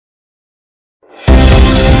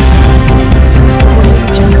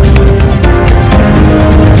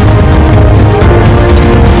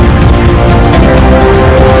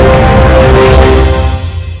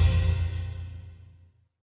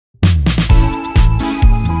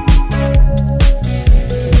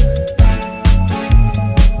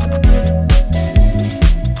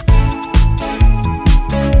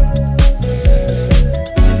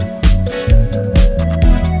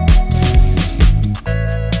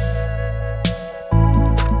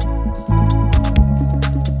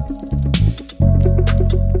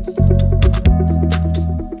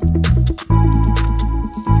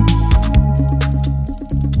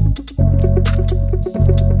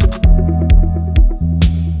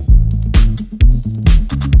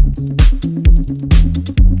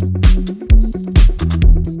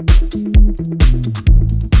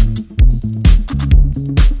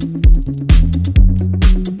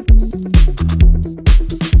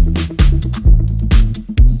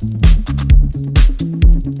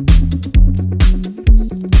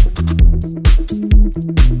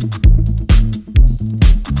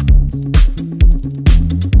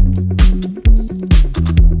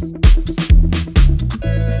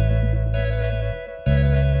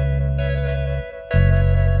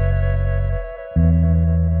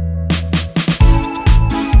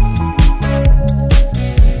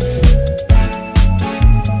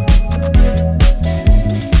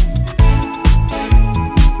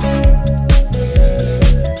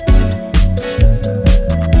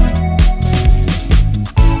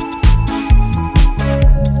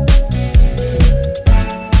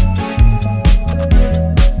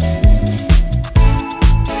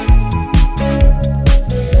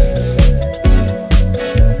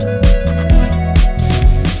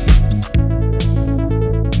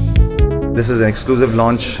this is an exclusive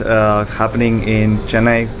launch happening in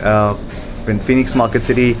Chennai, in Phoenix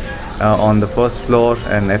Marketcity, on the first floor,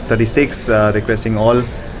 and F36, requesting all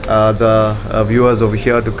the viewers over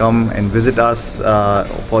here to come and visit us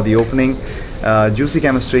for the opening. Juicy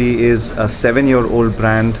Chemistry is a 7-year-old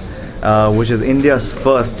brand, which is India's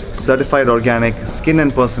first certified organic skin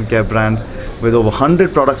and personal care brand with over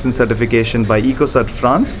 100 products in certification by Ecocert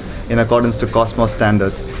France in accordance to Cosmos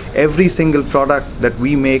standards. Every single product that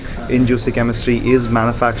we make in Juicy Chemistry is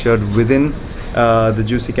manufactured within the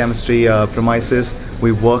Juicy Chemistry premises.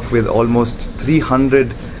 We work with almost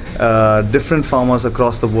 300 different farmers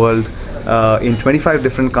across the world in 25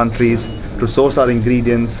 different countries to source our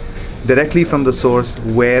ingredients directly from the source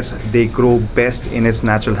where they grow best in its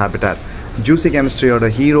natural habitat. Juicy Chemistry or the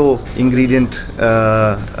hero ingredient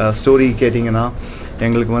story கேட்டிங்கன்னா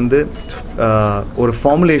எங்களுக்கு வந்து ஒரு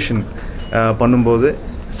formulation பண்ணும்போது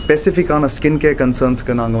ஸ்பெசிஃபிக்கான skin care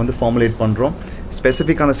கன்சர்ன்ஸ்க்கு நாங்கள் வந்து formulate பண்ணுறோம்.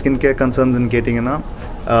 ஸ்பெசிஃபிக்கான skin care கன்சர்ன்ஸ்னு கேட்டிங்கன்னா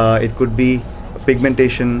it could be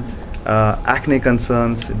pigmentation, acne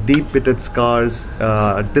concerns, deep pitted scars,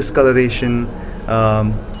 discoloration,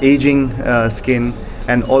 aging skin,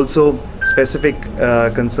 and also specific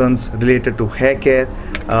concerns related to hair care,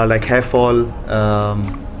 like hair fall,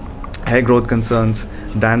 hair growth concerns,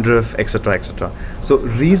 dandruff, etc., etc. So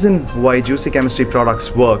reason why Juicy Chemistry products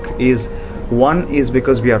work is, one is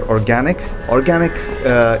because we are organic. Organic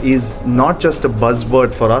is not just a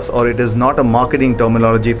buzzword for us, or it is not a marketing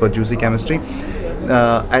terminology for Juicy Chemistry.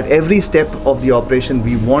 At every step of the operation,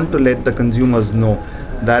 we want to let the consumers know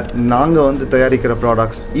that நாங்கள் வந்து தயாரிக்கிற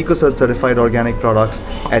products, Ecocert certified organic products,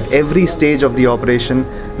 at every stage of the operation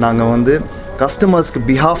நாங்கள் வந்து கஸ்டமர்ஸ்க்கு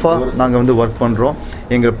பிஹாஃபாக நாங்கள் வந்து work பண்ணுறோம்.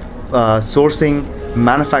 எங்கள் sourcing,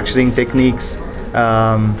 manufacturing techniques,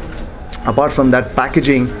 apart from that,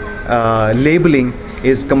 packaging, labeling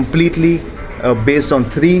is completely based on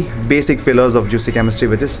 3 basic pillars of Juicy Chemistry,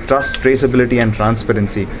 which is trust, traceability, and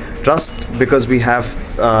transparency. Trust, because we have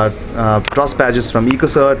trust badges from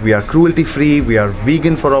Ecocert. We are cruelty free. We are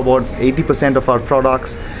vegan for about 80% of our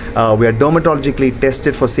products. We are dermatologically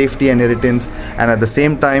tested for safety and irritants, and at the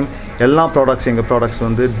same time all products enga products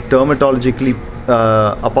vandu dermatologically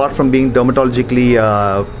apart from being dermatologically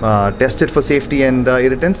tested for safety and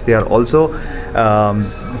irritants, they are also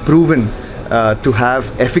proven to have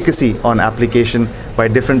efficacy on application by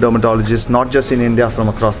different dermatologists, not just in India, from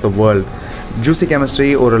across the world. Juicy Chemistry,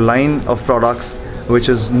 or a line of products which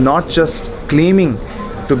is not just claiming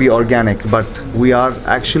to be organic, but we are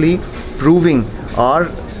actually proving our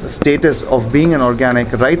status of being an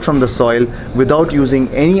organic right from the soil without using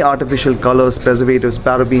any artificial colors, preservatives,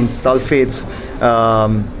 parabens, sulfates,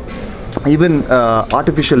 even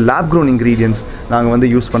artificial lab grown ingredients நாங்கள் வந்து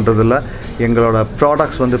use பண்ணுறதில்ல. எங்களோட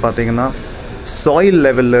products வந்து பார்த்திங்கன்னா soil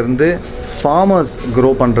லெவல்லேருந்து farmers grow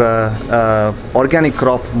பண்ணுற organic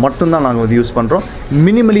graph மட்டும்தான் நாங்கள் வந்து யூஸ் பண்ணுறோம்.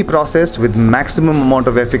 minimally processed with maximum amount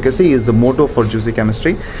of efficacy is the motto for Juicy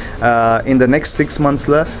Chemistry. In the next 6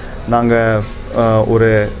 monthsல நாங்கள்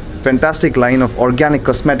ஒரு fantastic line of organic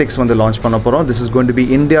cosmetics when they launch பண்ண போறோம். This is going to be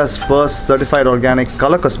India's first certified organic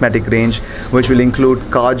color cosmetic range, which will include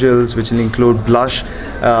kajals, which will include blush,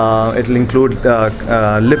 it will include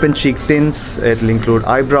lip and cheek tints, it will include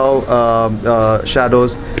eyebrow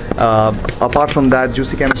shadows. Apart from that,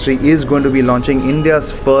 Juicy Chemistry is going to be launching India's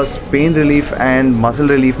first pain relief and muscle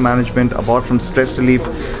relief management, apart from stress relief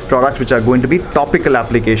products, which are going to be topical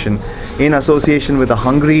application. In association with a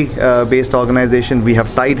Hungary based organization, we have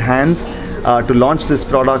tied hands to launch this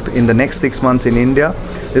product in the next 6 months in India.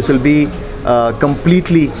 This will be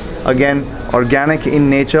completely, again, organic in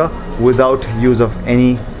nature without use of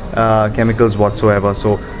any chemicals whatsoever. So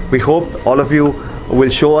we hope all of you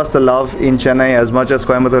will show us the love in Chennai as much as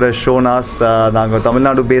Coimbatore has shown us. Naanga Tamil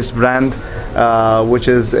Nadu based brand which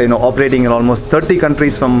is operating in almost 30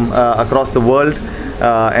 countries from across the world,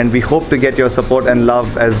 and we hope to get your support and love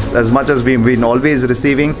as much as we've been always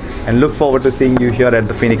receiving, and look forward to seeing you here at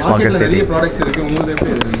the Phoenix Marketcity.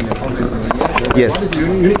 Yes.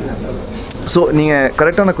 So நீங்கள்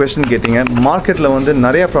கரெக்டான question கேட்டிங்க. மார்க்கெட்டில் வந்து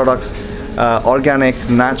நிறைய products organic,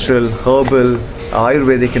 natural, herbal,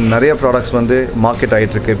 ayurvedic நிறைய products வந்து market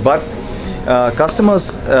ஆகிட்டுருக்கு. But customers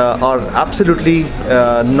are absolutely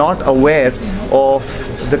not aware of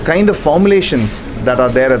the kind of formulations that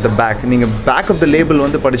are there at the back. நீங்கள் back of the label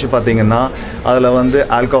வந்து படித்து பார்த்தீங்கன்னா அதில் வந்து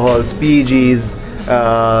alcohols, PEGs,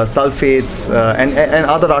 sulfates and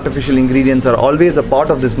other artificial ingredients are always a part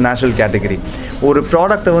of this natural category. ஒரு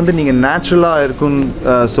ப்ராடக்ட்டை வந்து நீங்கள் நேச்சுரலாக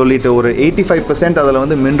இருக்குன்னு சொல்லிட்டு ஒரு 85% அதில்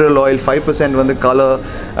வந்து மினரல் ஆயில், 5% வந்து colour,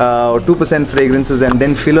 2% fragrances and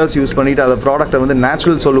then fillers use பண்ணிவிட்டு அந்த ப்ராடக்ட்டை வந்து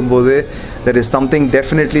நேச்சுரல் சொல்லும்போது there is something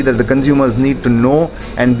definitely that the consumers need to know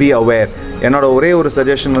and be aware. என்னோட ஒரே ஒரு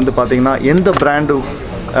சஜஷன் வந்து பார்த்தீங்கன்னா, எந்த பிராண்டு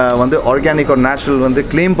வந்து ஆர்கானிக் ஒரு நேச்சுரல் வந்து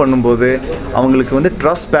கிளைம் பண்ணும்போது அவங்களுக்கு வந்து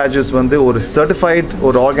ட்ரஸ்ட் பேஜஸ் வந்து ஒரு சர்டிஃபைட்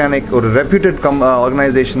ஒரு ஆர்கானிக் ஒரு ரெப்யூட்டட்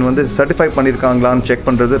ஆர்கனைசேஷன் வந்து சர்டிஃபை பண்ணியிருக்காங்களான்னு செக்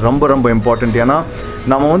பண்ணுறது ரொம்ப ரொம்ப இம்பார்ட்டண்ட். ஏன்னா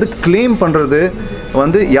நம்ம வந்து கிளைம் பண்ணுறது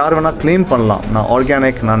வந்து யார் வேணால் கிளைம் பண்ணலாம். நான்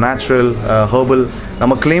ஆர்கானிக், நான் நேச்சுரல், ஹெர்பல்,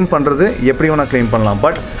 நம்ம கிளைம் பண்ணுறது எப்படி வேணால் கிளைம் பண்ணலாம்.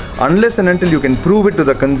 But unless and until you can prove it to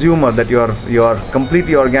the consumer that you are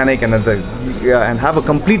completely organic and have a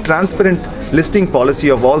complete transparent listing policy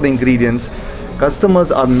of all the ingredients, customers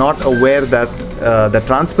are not aware that the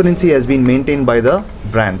transparency has been maintained by the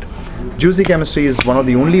brand. Juicy Chemistry is one of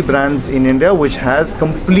the only brands in India which has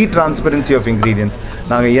complete transparency of ingredients.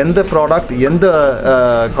 நாங்க எந்த product எந்த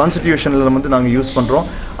கான்ஸ்டிடியூஷனில் வந்து நாங்கள் use பண்ணுறோம்,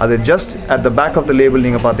 அது just at the back of the label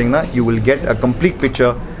நீங்கள் பார்த்தீங்கன்னா you will get a complete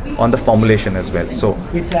picture on the formulation as well. So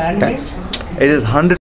it is 100